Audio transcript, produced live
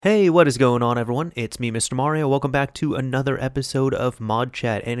Hey, what is going on, everyone? It's me, Mr. Mario. Welcome back to another episode of Mod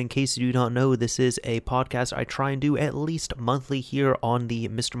Chat. And in case you do not know, this is a podcast I try and do at least monthly here on the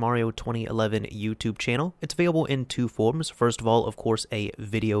Mr. Mario 2011 YouTube channel. It's available in two forms. First of all, of course, a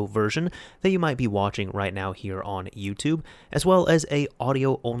video version that you might be watching right now here on YouTube, as well as a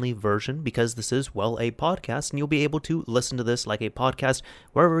audio-only version because this is, well, a podcast, and you'll be able to listen to this like a podcast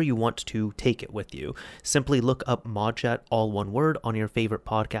wherever you want to take it with you. Simply look up Mod Chat, all one word, on your favorite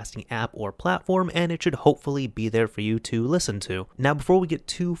podcasting app or platform, and it should hopefully be there for you to listen to. Now, before we get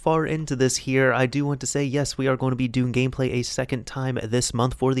too far into this here, I do want to say, yes, we are going to be doing gameplay a second time this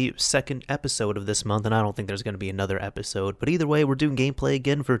month for the second episode of this month, and I don't think there's going to be another episode, but either way, we're doing gameplay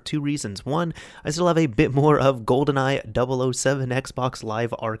again for two reasons. One, I still have a bit more of GoldenEye 007 Xbox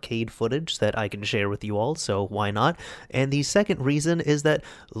Live Arcade footage that I can share with you all, so why not? And the second reason is that,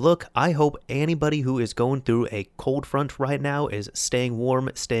 look, I hope anybody who is going through a cold front right now is staying warm,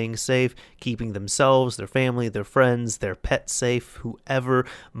 staying safe, keeping themselves, their family, their friends, their pets safe, whoever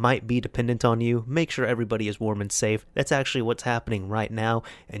might be dependent on you. Make sure everybody is warm and safe. That's actually what's happening right now.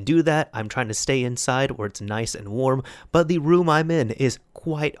 And do that, I'm trying to stay inside where it's nice and warm, but the room I'm in is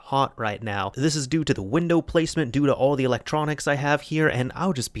quite hot right now. This is due to the window placement, due to all the electronics I have here, and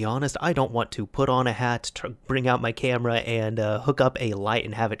I'll just be honest, I don't want to put on a hat, bring out my camera, and hook up a light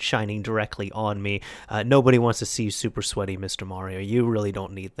and have it shining directly on me. Nobody wants to see super sweaty Mr. Mario. You really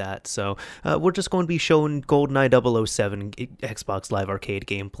don't need that. So we're just going to be showing GoldenEye 007 Xbox Live Arcade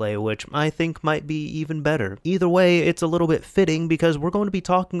gameplay, which I think might be even better. Either way, it's a little bit fitting because we're going to be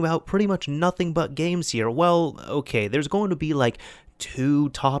talking about pretty much nothing but games here. Well, okay, there's going to be like two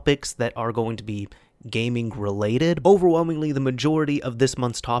topics that are going to be gaming related. Overwhelmingly, the majority of this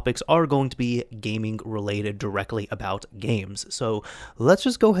month's topics are going to be gaming related, directly about games. So let's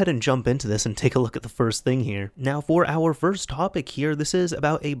just go ahead and jump into this and take a look at the first thing here. Now, for our first topic here, this is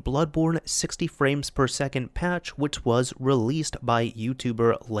about a Bloodborne 60 frames per second patch, which was released by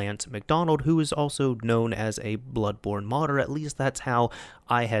YouTuber Lance McDonald, who is also known as a Bloodborne modder. At least that's how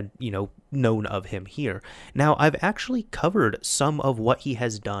I had, known of him here. Now, I've actually covered some of what he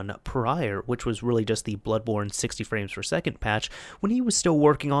has done prior, which was really just the Bloodborne 60 frames per second patch, when he was still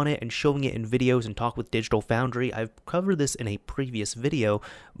working on it and showing it in videos and talk with Digital Foundry. I've covered this in a previous video,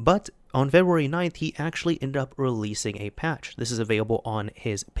 but on February 9th, he actually ended up releasing a patch. This is available on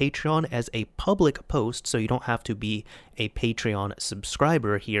his Patreon as a public post, so you don't have to be a Patreon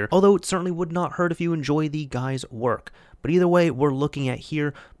subscriber here, although it certainly would not hurt if you enjoy the guy's work. But either way, we're looking at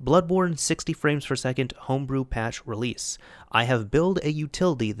here, Bloodborne 60 frames per second homebrew patch release. I have built a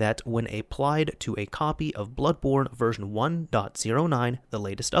utility that, when applied to a copy of Bloodborne version 1.09, the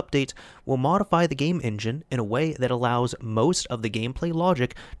latest update, will modify the game engine in a way that allows most of the gameplay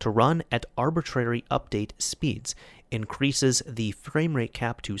logic to run at arbitrary update speeds, increases the frame rate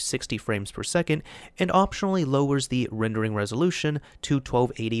cap to 60 frames per second, and optionally lowers the rendering resolution to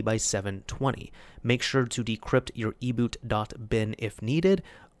 1280 by 720. Make sure to decrypt your eboot.bin if needed,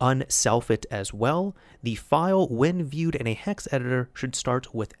 unself it as well. The file, when viewed in a hex editor, should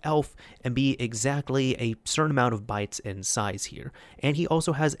start with ELF and be exactly a certain amount of bytes in size here. And he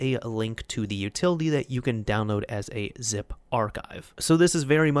also has a link to the utility that you can download as a zip archive. So this is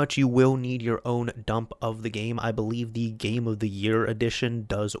very much, you will need your own dump of the game. I believe the Game of the Year edition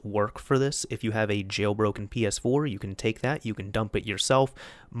does work for this. If you have a jailbroken PS4, you can take that, you can dump it yourself,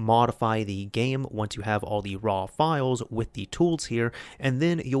 modify the game once you have all the raw files with the tools here, and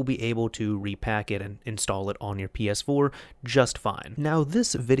then you'll be able to repack it and install it on your PS4 just fine. Now,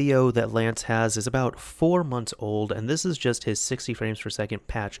 this video that Lance has is about 4 months old, and this is just his 60 frames per second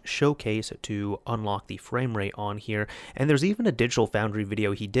patch showcase to unlock the frame rate on here. And there's even a Digital Foundry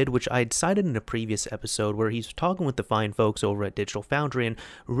video he did, which I'd cited in a previous episode, where he's talking with the fine folks over at Digital Foundry and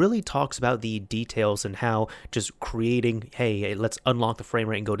really talks about the details and how just creating, hey, let's unlock the frame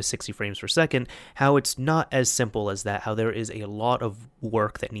rate and go to 60 frames per second, how it's not as simple as that, how there is a lot of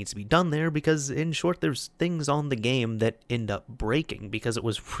work that needs to be done there, because in short, there's things on the game that end up breaking because it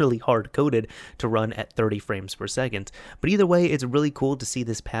was really hard coded to run at 30 frames per second. But either way, it's really cool to see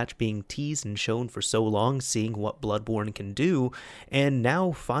this patch being teased and shown for so long, seeing what Bloodborne can do, and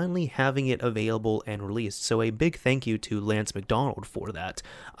now finally having it available and released. So a big thank you to Lance McDonald for that.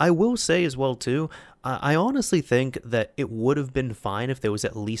 I will say as well too, I honestly think that it would have been fine if there was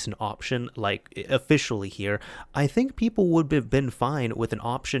at least an option, like officially here. I think people would have been fine with an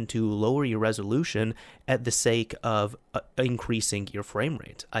option to lower your resolution at the sake of increasing your frame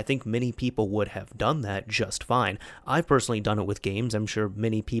rate. I think many people would have done that just fine. I've personally done it with games. I'm sure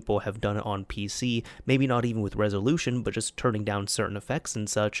many people have done it on PC, maybe not even with resolution, but just turning down certain effects and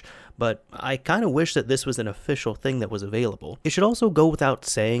such. But I kind of wish that this was an official thing that was available. It should also go without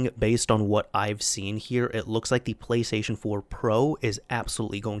saying, based on what I've seen here, it looks like the PlayStation 4 Pro is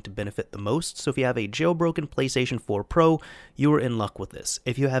absolutely going to benefit the most. So if you have a jailbroken PlayStation 4 Pro, you are in luck with this.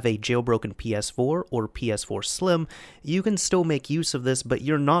 If you have a jailbroken PS4 or PS4 Slim, you can still make use of this, but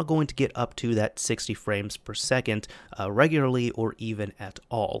you're not going to get up to that 60 frames per second regularly or even at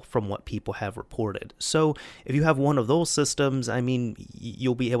all from what people have reported. So if you have one of those systems, I mean,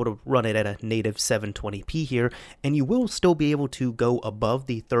 you'll be able to run it at a native 720p here, and you will still be able to go above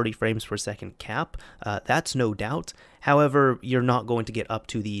the 30 frames per second cap. That's no doubt. However, you're not going to get up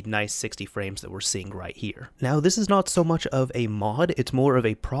to the nice 60 frames that we're seeing right here. Now, this is not so much of a mod, it's more of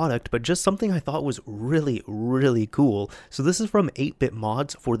a product, but just something I thought was really, really cool. So this is from 8-Bit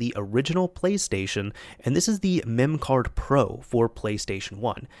Mods for the original PlayStation, and this is the MemCard Pro for PlayStation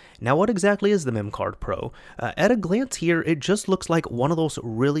 1. Now, what exactly is the MemCard Pro? At a glance here, it just looks like one of those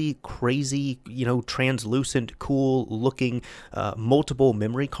really crazy, translucent, cool-looking multiple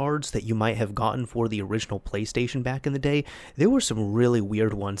memory cards that you might have gotten for the original PlayStation back in the day. There were some really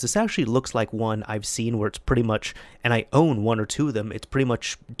weird ones. This actually looks like one I've seen where it's pretty much, and I own one or two of them, it's pretty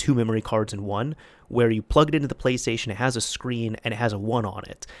much 2 memory cards in one, where you plug it into the PlayStation, it has a screen, and it has a 1 on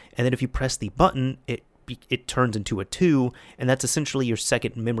it. And then if you press the button, it turns into a 2, and that's essentially your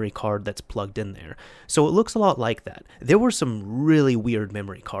second memory card that's plugged in there. So it looks a lot like that. There were some really weird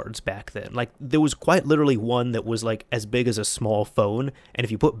memory cards back then. Like, there was quite literally one that was like as big as a small phone, and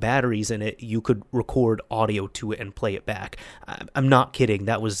if you put batteries in it, you could record audio to it and play it back. I'm not kidding.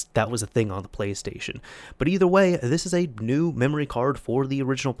 That was a thing on the PlayStation. But either way, this is a new memory card for the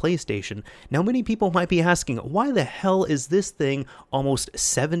original PlayStation. Now, many people might be asking, why the hell is this thing almost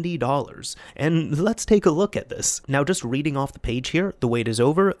 $70? And let's take a look at this. Now, just reading off the page here, the wait is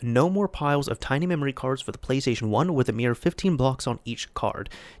over. No more piles of tiny memory cards for the PlayStation 1 with a mere 15 blocks on each card.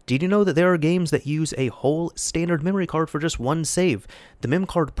 Did you know that there are games that use a whole standard memory card for just one save? The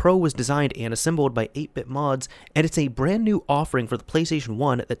MemCard Pro was designed and assembled by 8-Bit Mods, and it's a brand new offering for the PlayStation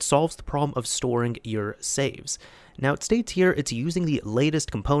 1 that solves the problem of storing your saves. Now, it states here it's using the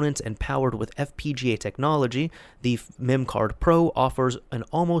latest components and powered with FPGA technology. The MemCard Pro offers an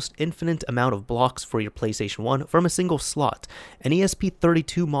almost infinite amount of blocks for your PlayStation 1 from a single slot. An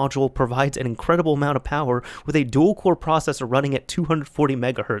ESP32 module provides an incredible amount of power with a dual-core processor running at 240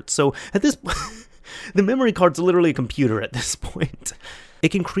 megahertz. So at this point, the memory card's literally a computer at this point. It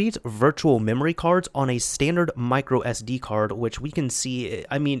can create virtual memory cards on a standard micro SD card, which we can see,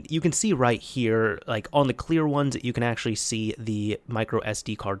 you can see right here, like on the clear ones, you can actually see the micro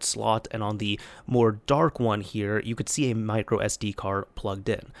SD card slot, and on the more dark one here, you could see a micro SD card plugged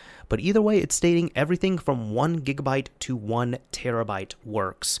in. But either way, it's stating everything from 1 gigabyte to 1 terabyte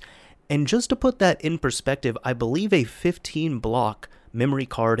works. And just to put that in perspective, I believe a 15 block memory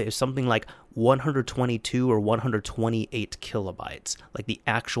card is something like 122 or 128 kilobytes, like the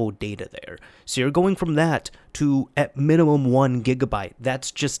actual data there. So you're going from that to at minimum 1 gigabyte.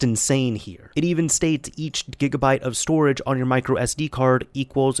 That's just insane here. It even states each gigabyte of storage on your micro SD card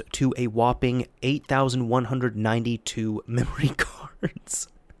equals to a whopping 8,192 memory cards.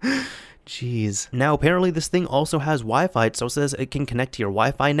 Jeez. Now, apparently this thing also has Wi-Fi, so it says it can connect to your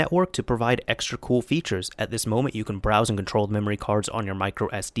Wi-Fi network to provide extra cool features. At this moment, you can browse and control memory cards on your micro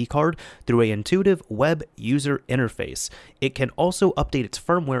SD card through an intuitive web user interface. It can also update its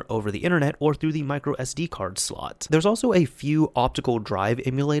firmware over the internet or through the micro SD card slot. There's also a few optical drive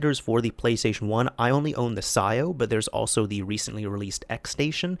emulators for the PlayStation 1. I only own the SIO, but there's also the recently released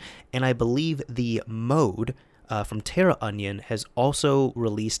X-Station, and I believe the Mode from TerraOnion has also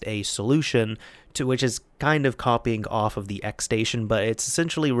released a solution to which is kind of copying off of the X-Station, but it's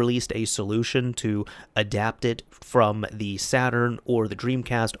essentially released a solution to adapt it from the Saturn or the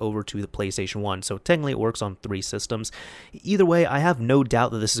Dreamcast over to the PlayStation 1. So technically it works on 3 systems. Either way, I have no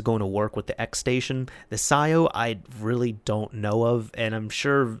doubt that this is going to work with the X-Station. The SIO, I really don't know of, and I'm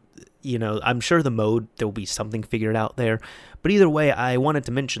sure the Mode, there'll be something figured out there. But either way, I wanted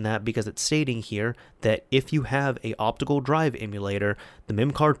to mention that because it's stating here that if you have a optical drive emulator, the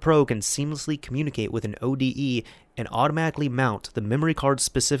MemCard Pro can seamlessly communicate with an ODE and automatically mount the memory card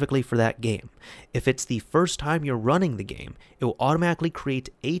specifically for that game. If it's the first time you're running the game, it will automatically create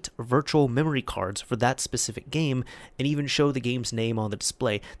 8 virtual memory cards for that specific game and even show the game's name on the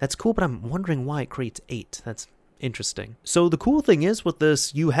display. That's cool, but I'm wondering why it creates 8. That's Interesting. So the cool thing is with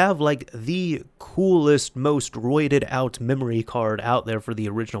this, you have like the coolest, most roided out memory card out there for the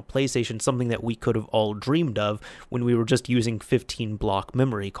original PlayStation, something that we could have all dreamed of when we were just using 15 block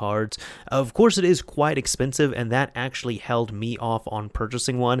memory cards. Of course, it is quite expensive, and that actually held me off on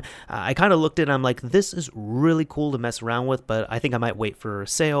purchasing one. I kind of looked at it and I'm like, this is really cool to mess around with, but I think I might wait for a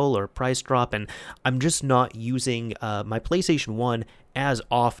sale or a price drop, and I'm just not using my PlayStation 1 as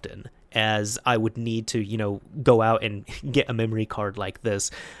often as I would need to, go out and get a memory card like this.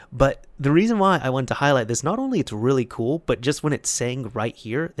 But the reason why I wanted to highlight this, not only it's really cool, but just when it's saying right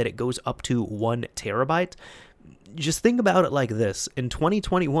here that it goes up to 1 terabyte, just think about it like this. In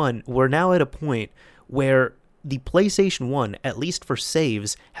 2021, we're now at a point where the PlayStation 1, at least for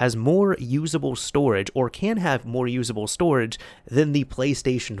saves, has more usable storage, or can have more usable storage, than the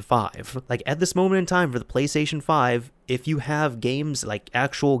PlayStation 5. Like, at this moment in time for the PlayStation 5, if you have games, like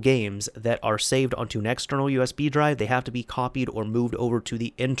actual games, that are saved onto an external USB drive, they have to be copied or moved over to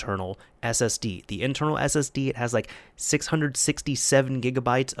the internal SSD. The internal SSD, it has like 667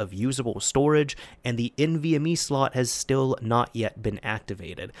 gigabytes of usable storage, and the NVMe slot has still not yet been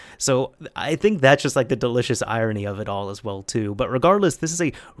activated. So I think that's just like the delicious irony of it all as well too. But regardless, this is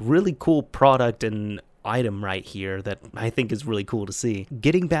a really cool product and item right here that I think is really cool to see.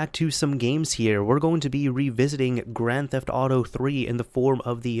 Getting back to some games here, we're going to be revisiting Grand Theft Auto 3 in the form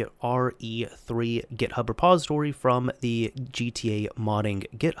of the RE3 GitHub repository from the GTA modding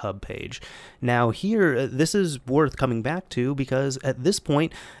GitHub page. Now here, this is worth coming back to because at this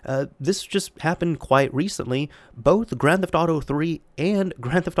point, this just happened quite recently. Both Grand Theft Auto 3 and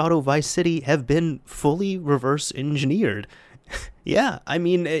Grand Theft Auto Vice City have been fully reverse engineered. Yeah, I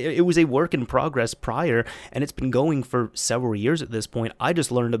mean, it was a work in progress prior, and it's been going for several years at this point. I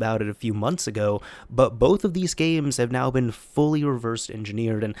just learned about it a few months ago, but both of these games have now been fully reverse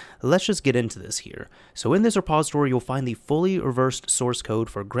engineered, and let's just get into this here. So in this repository, you'll find the fully reversed source code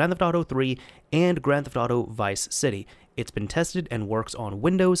for Grand Theft Auto 3 and Grand Theft Auto Vice City. It's been tested and works on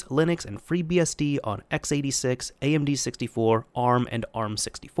Windows, Linux, and FreeBSD on x86, AMD 64, ARM, and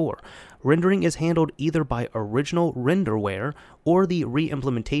ARM64. Rendering is handled either by original renderware or the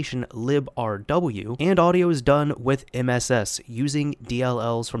re-implementation librw, and audio is done with MSS using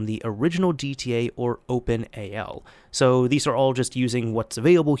DLLs from the original GTA or OpenAL. So these are all just using what's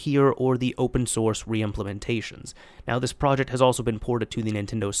available here or the open source re-implementations. Now this project has also been ported to the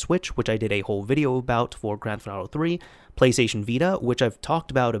Nintendo Switch, which I did a whole video about for Grand Theft Auto 3, PlayStation Vita, which I've talked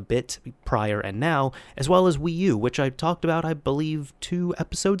about a bit prior and now, as well as Wii U, which I talked about, I believe, 2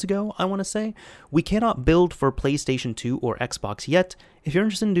 episodes ago, I want to say. We cannot build for PlayStation 2 or Xbox yet. If you're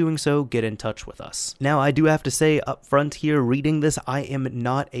interested in doing so, get in touch with us. Now, I do have to say up front here, reading this, I am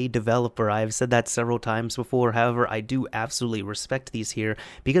not a developer. I've said that several times before. However, I do absolutely respect these here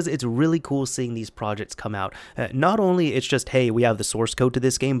because it's really cool seeing these projects come out. Not only it's just, hey, we have the source code to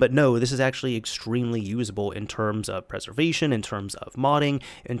this game, but no, this is actually extremely usable in terms of preservation, in terms of modding,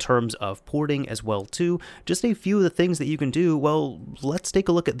 in terms of porting as well too. Just a few of the things that you can do. Well, let's take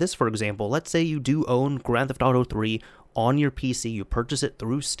a look at this, for example. Let's say you do own Grand Theft Auto 3 on your PC, you purchase it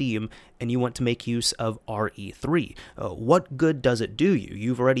through Steam, and you want to make use of RE3. What good does it do you?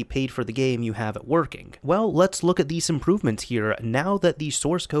 You've already paid for the game, you have it working. Well, let's look at these improvements here. Now that the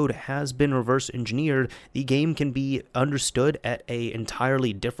source code has been reverse engineered, the game can be understood at an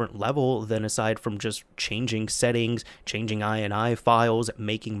entirely different level than aside from just changing settings, changing INI files,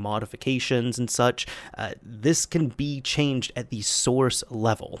 making modifications and such. This can be changed at the source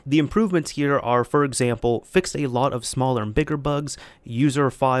level. The improvements here are, for example, fixed a lot of smaller and bigger bugs.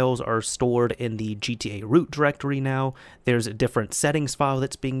 User files are stored in the GTA root directory now. There's a different settings file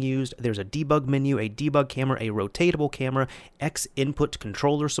that's being used. There's a debug menu, a debug camera, a rotatable camera, X input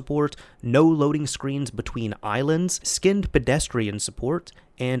controller support, no loading screens between islands, skinned pedestrian support,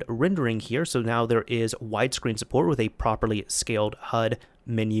 and rendering here. So now there is widescreen support with a properly scaled HUD,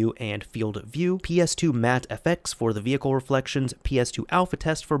 menu, and field of view, PS2 matte FX for the vehicle reflections, PS2 alpha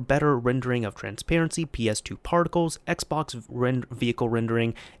test for better rendering of transparency, PS2 particles, Xbox vehicle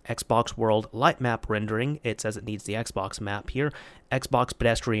rendering, Xbox world light map rendering, it says it needs the Xbox map here, Xbox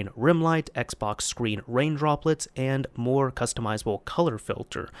pedestrian rim light, Xbox screen rain droplets, and more customizable color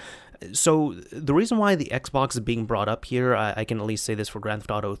filter. So the reason why the Xbox is being brought up here, I can at least say this for Grand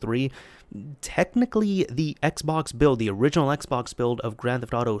Theft Auto 3, technically the Xbox build, the original Xbox build of Grand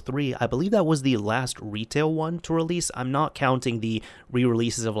Theft Auto 3, I believe that was the last retail one to release. I'm not counting the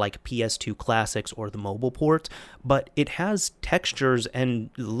re-releases of like PS2 Classics or the mobile port, but it has textures and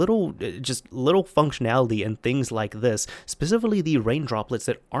little functionality and things like this, specifically the rain droplets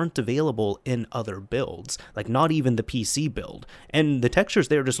that aren't available in other builds, like not even the PC build. And the textures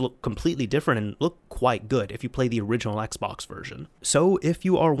there just look completely different and look quite good if you play the original Xbox version. So if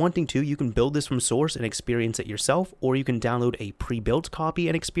you are wanting to, you can build this from source and experience it yourself, or you can download a pre-built copy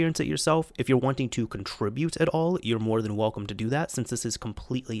and experience it yourself. If you're wanting to contribute at all, you're more than welcome to do that, since this is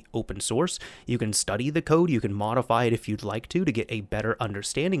completely open source. You can study the code, you can modify it if you'd like to get a better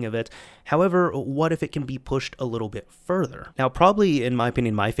understanding of it. However, what if it can be pushed a little bit further? Now, probably, in my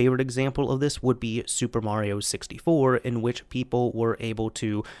opinion, my favorite example of this would be Super Mario 64, in which people were able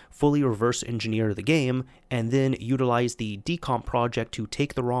to fully reverse engineer the game and then utilize the decomp project to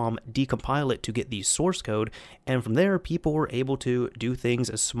take the ROM, decompile it to get the source code, and from there people were able to do things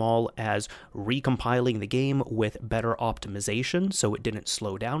as small as recompiling the game with better optimization so it didn't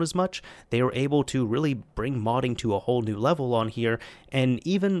slow down as much. They were able to really bring modding to a whole new level on here, and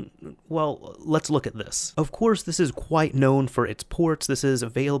even, well, let's look at this. Of course, this is quite known for its ports. This is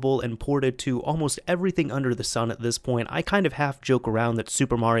available and ported to almost everything under the sun at this point. I kind of half joke around that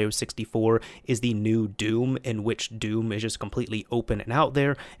Super Mario 64 is the new Doom, in which Doom is just completely open and out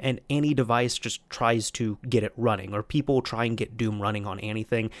there, and any device just tries to get it running, or people try and get Doom running on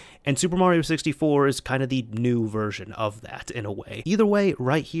anything, and Super Mario 64 is kind of the new version of that in a way. Either way,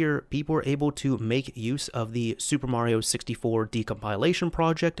 right here, people are able to make use of the Super Mario 64 decompilation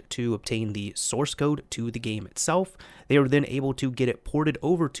project to obtain the source code to the game itself. They were then able to get it ported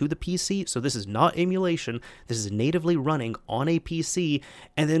over to the PC, so this is not emulation, this is natively running on a PC,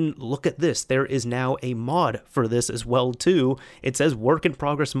 and then look at this, there is now a mod for this as well too. It says work in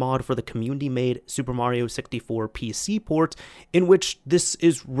progress mod for the community-made Super Mario 64 PC port, in which this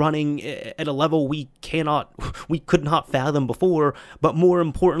is running at a level we could not fathom before, but more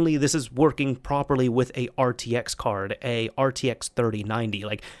importantly, this is working properly with a RTX card, a RTX 3090.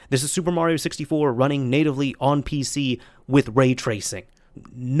 Like, this is Super Mario 64 running natively on PC with ray tracing.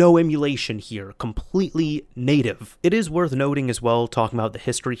 No emulation here, completely native. It is worth noting as well, talking about the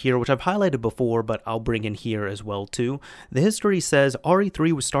history here, which I've highlighted before, but I'll bring in here as well too. The history says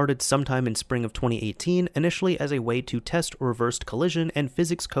RE3 was started sometime in spring of 2018, initially as a way to test reversed collision and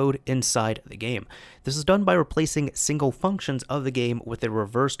physics code inside the game. This is done by replacing single functions of the game with their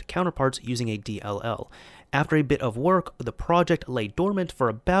reversed counterparts using a DLL. After a bit of work, the project lay dormant for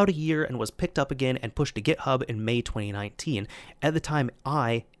about a year and was picked up again and pushed to GitHub in May 2019. At the time,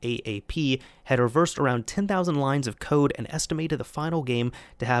 AAP, had reversed around 10,000 lines of code and estimated the final game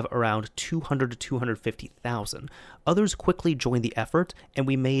to have around 200 to 250,000. Others quickly joined the effort, and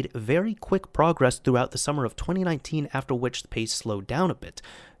we made very quick progress throughout the summer of 2019, after which the pace slowed down a bit.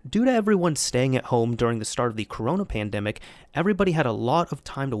 Due to everyone staying at home during the start of the corona pandemic, everybody had a lot of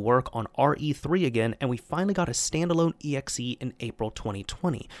time to work on RE3 again, and we finally got a standalone EXE in April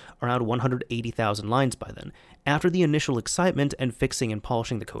 2020, around 180,000 lines by then. After the initial excitement and fixing and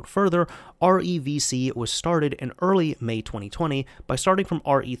polishing the code further, REVC was started in early May 2020 by starting from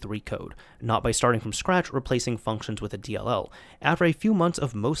RE3 code, not by starting from scratch replacing functions with a DLL. After a few months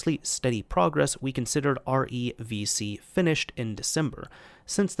of mostly steady progress, we considered REVC finished in December.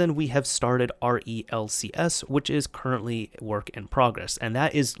 Since then, we have started RELCS, which is currently work in progress, and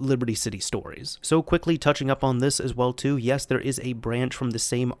that is Liberty City Stories. So quickly touching up on this as well too, yes, there is a branch from the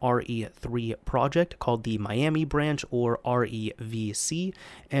same RE3 project called the Miami branch, or REVC,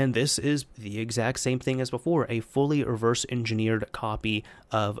 and this is the exact same thing as before, a fully reverse engineered copy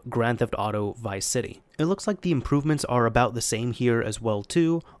of Grand Theft Auto Vice City. It looks like the improvements are about the same here as well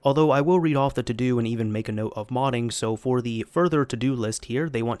too, although I will read off the to-do and even make a note of modding. So for the further to-do list here,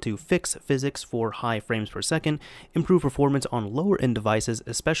 they want to fix physics for high frames per second, improve performance on lower end devices,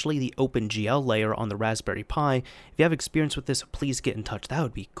 especially the OpenGL layer on the Raspberry Pi. If you have experience with this, please get in touch, that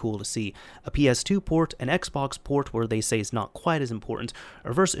would be cool to see. A PS2 port, an Xbox port where they say is not quite as important,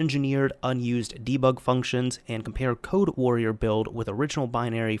 reverse engineered unused debug functions, and compare Code Warrior build with original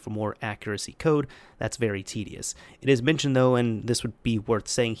binary for more accuracy code. That's very tedious. It is mentioned though, and this would be worth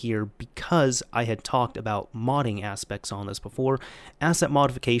saying here because I had talked about modding aspects on this before, asset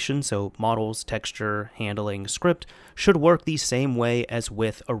modification, so models, texture, handling, script, should work the same way as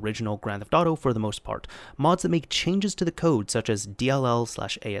with original Grand Theft Auto for the most part. Mods that make changes to the code such as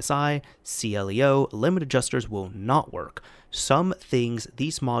DLL/ASI, CLEO, limit adjusters will not work. Some things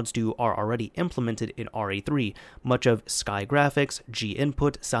these mods do are already implemented in RE3, much of Sky Graphics,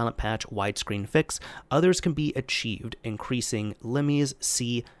 G-Input, Silent Patch, Widescreen Fix. Others can be achieved, increasing Limmy's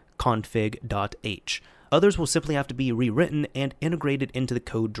C config.h. Others will simply have to be rewritten and integrated into the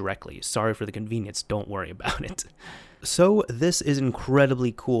code directly. Sorry for the convenience, don't worry about it. So this is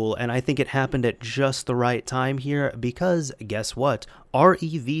incredibly cool, and I think it happened at just the right time here because, guess what?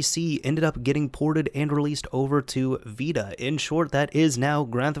 REVC ended up getting ported and released over to Vita. In short, that is now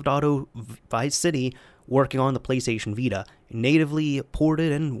Grand Theft Auto Vice City working on the PlayStation Vita, natively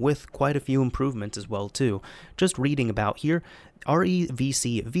ported and with quite a few improvements as well too. Just reading about here,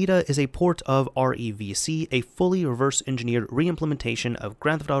 REVC Vita is a port of REVC, a fully reverse-engineered reimplementation of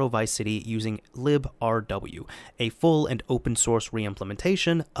Grand Theft Auto Vice City using librw, a full and open-source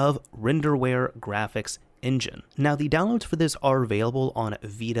reimplementation of Renderware graphics engine. Now, the downloads for this are available on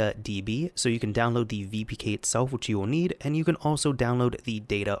VitaDB, so you can download the VPK itself, which you will need, and you can also download the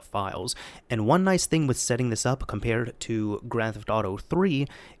data files. And one nice thing with setting this up compared to Grand Theft Auto 3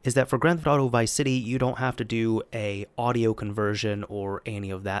 is that for Grand Theft Auto Vice City, you don't have to do a audio conversion or any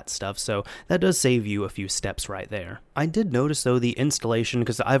of that stuff, so that does save you a few steps right there. I did notice, though, the installation,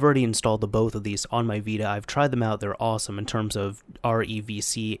 because I've already installed the both of these on my Vita. I've tried them out. They're awesome in terms of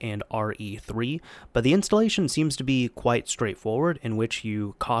REVC and RE3, but the installation seems to be quite straightforward, in which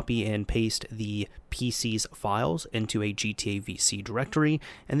you copy and paste the PC's files into a GTA VC directory,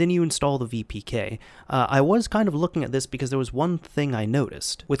 and then you install the VPK. I was kind of looking at this because there was one thing I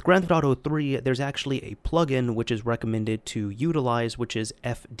noticed. With Grand Theft Auto 3, there's actually a plugin which is recommended to utilize, which is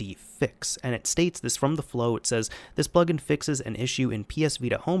FDFix, and it states this from the flow. It says, this plugin fixes an issue in PS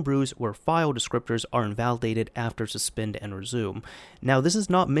Vita homebrews where file descriptors are invalidated after suspend and resume. Now, this is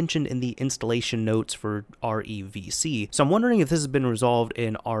not mentioned in the installation notes for REVC, so I'm wondering if this has been resolved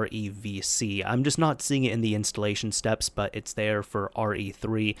in REVC. I'm just not seeing it in the installation steps, but it's there for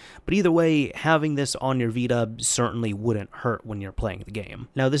RE3. But either way, having this on your Vita certainly wouldn't hurt when you're playing the game.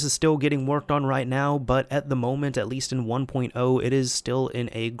 Now, this is still getting worked on right now, but at the moment, at least in 1.0, it is still in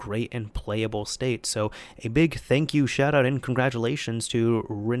a great and playable state. So a big thank you, shout out, and congratulations to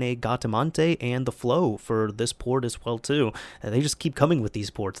Rene Gattamante and The Flow for this port as well too. They just keep coming with these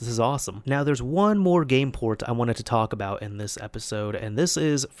ports. This is awesome. Now, there's one more game port I wanted to talk about in this episode, and this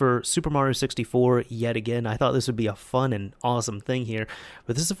is for Super Mario 64 yet again. I thought this would be a fun and awesome thing here,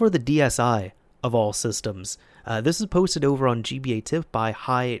 but this is for the DSi of all systems. This is posted over on GBA Tip by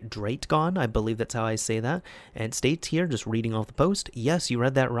Hydrategon, I believe that's how I say that, and it states here, just reading off the post, yes, you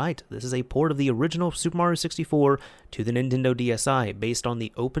read that right. This is a port of the original Super Mario 64 to the Nintendo DSi based on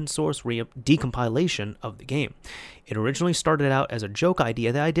the open source decompilation of the game. It originally started out as a joke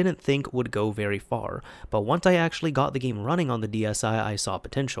idea that I didn't think would go very far, but once I actually got the game running on the DSi, I saw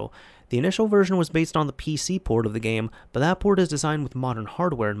potential. The initial version was based on the PC port of the game, but that port is designed with modern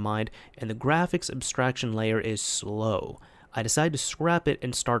hardware in mind, and the graphics abstraction layer is slow. I decided to scrap it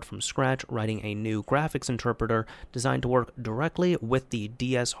and start from scratch, writing a new graphics interpreter designed to work directly with the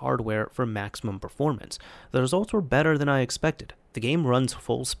DS hardware for maximum performance. The results were better than I expected. The game runs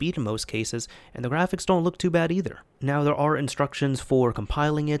full speed in most cases, and the graphics don't look too bad either. Now, there are instructions for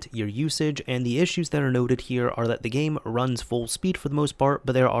compiling it, your usage, and the issues that are noted here are that the game runs full speed for the most part,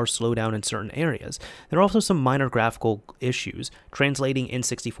 but there are slowdown in certain areas. There are also some minor graphical issues. Translating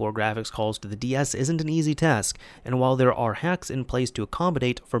N64 graphics calls to the DS isn't an easy task, and while there are hacks in place to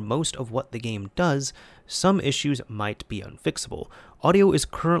accommodate for most of what the game does, some issues might be unfixable. Audio is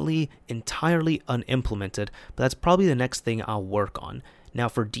currently entirely unimplemented, but that's probably the next thing I'll work on. Now,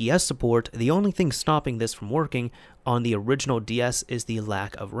 for DS support, the only thing stopping this from working on the original DS is the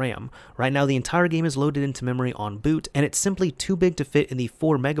lack of RAM. Right now, the entire game is loaded into memory on boot, and it's simply too big to fit in the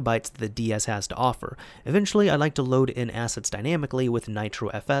 4 megabytes that the DS has to offer. Eventually, I'd like to load in assets dynamically with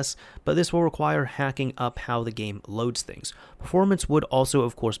NitroFS, but this will require hacking up how the game loads things. Performance would also,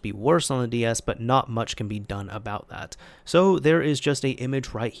 of course, be worse on the DS, but not much can be done about that. So there is just an image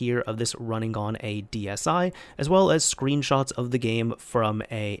right here of this running on a DSi, as well as screenshots of the game from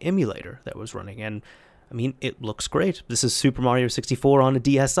a emulator that was running, and I mean, it looks great. This is Super Mario 64 on a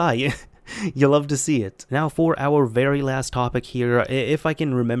DSi. You love to see it. Now, for our very last topic here, if I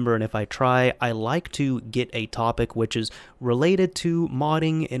can remember and if I try, I like to get a topic which is related to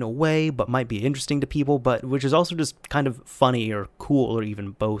modding in a way, but might be interesting to people, but which is also just kind of funny or cool, or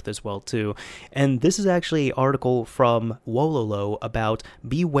even both as well too. And this is actually an article from Wololo about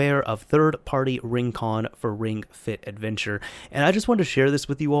beware of third-party RingCon for Ring Fit Adventure. And I just wanted to share this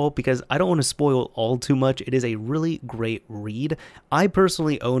with you all because I don't want to spoil all too much. It is a really great read. I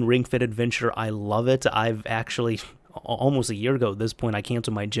personally own Ring Fit Adventure. I love it. I've actually, almost a year ago at this point, I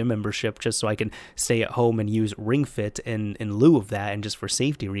canceled my gym membership just so I can stay at home and use Ring Fit in lieu of that, and just for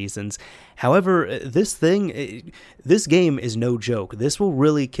safety reasons. However, this game is no joke. This will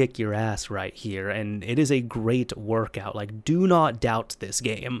really kick your ass right here, and it is a great workout. Like, do not doubt this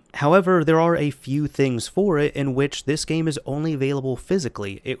game. However, there are a few things for it in which this game is only available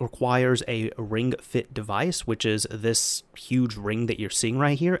physically. It requires a Ring Fit device, which is this huge ring that you're seeing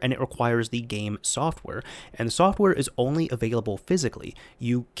right here, and it requires the game software. And the software is only available physically.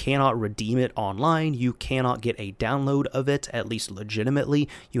 You cannot redeem it online. You cannot get a download of it, at least legitimately.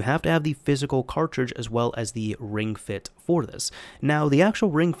 You have to have the physical cartridge as well as the Ring Fit for this. Now, the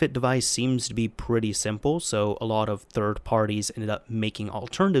actual Ring Fit device seems to be pretty simple, so a lot of third parties ended up making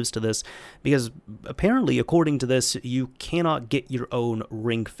alternatives to this because apparently, according to this, you cannot get your own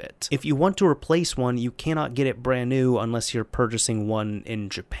Ring Fit. If you want to replace one, you cannot get it brand new unless you're purchasing one in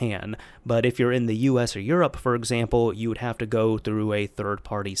Japan. But if you're in the US or Europe, for example, you would have to go through a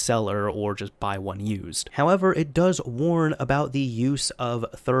third-party seller or just buy one used. However, it does warn about the use of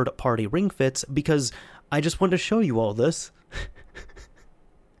third-party Ring Fits because I just want to show you all this.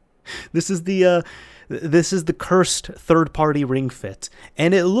 This is the cursed third-party Ring Fit,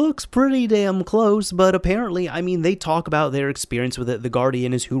 and it looks pretty damn close, but apparently, I mean, they talk about their experience with it. The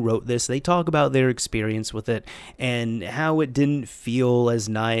Guardian is who wrote this. They talk about their experience with it and how it didn't feel as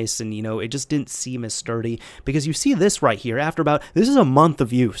nice, and, you know, it just didn't seem as sturdy, because you see this right here after this is a month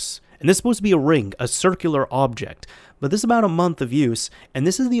of use, and this is supposed to be a ring, a circular object. But this is about a month of use, and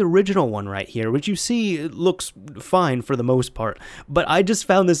this is the original one right here, which you see looks fine for the most part. But I just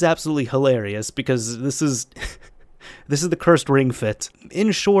found this absolutely hilarious because this is this is the cursed Ring Fit.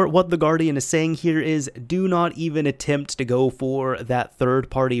 In short, what the Guardian is saying here is do not even attempt to go for that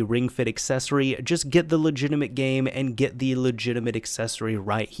third-party Ring Fit accessory. Just get the legitimate game and get the legitimate accessory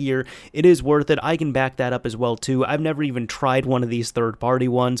right here. It is worth it. I can back that up as well too. I've never even tried one of these third-party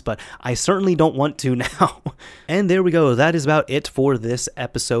ones, but I certainly don't want to now. And there we go. That is about it for this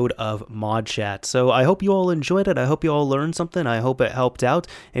episode of Mod Chat. So I hope you all enjoyed it. I hope you all learned something. I hope it helped out.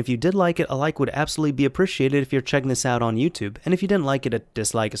 If you did like it, a like would absolutely be appreciated if you're checking this out on YouTube. And if you didn't like it, a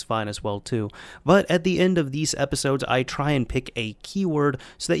dislike is fine as well too. But at the end of these episodes, I try and pick a keyword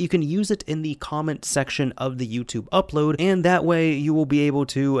so that you can use it in the comment section of the YouTube upload, and that way you will be able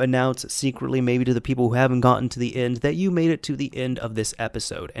to announce secretly, maybe to the people who haven't gotten to the end, that you made it to the end of this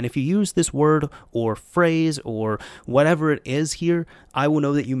episode. And if you use this word or phrase or whatever it is here, I will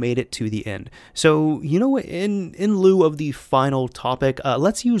know that you made it to the end. So, you know, in lieu of the final topic,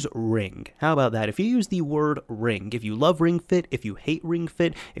 let's use ring. How about that? If you use the word ring, if you love Ring Fit, if you hate Ring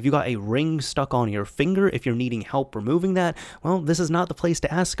Fit, if you got a ring stuck on your finger, if you're needing help removing that, well, this is not the place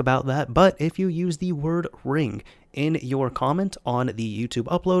to ask about that. But if you use the word ring in your comment on the YouTube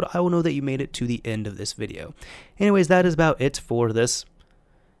upload, I will know that you made it to the end of this video. Anyways, that's about it for this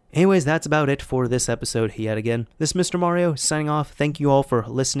episode yet again. This is Mr. Mario signing off. Thank you all for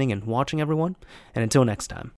listening and watching, everyone, and until next time.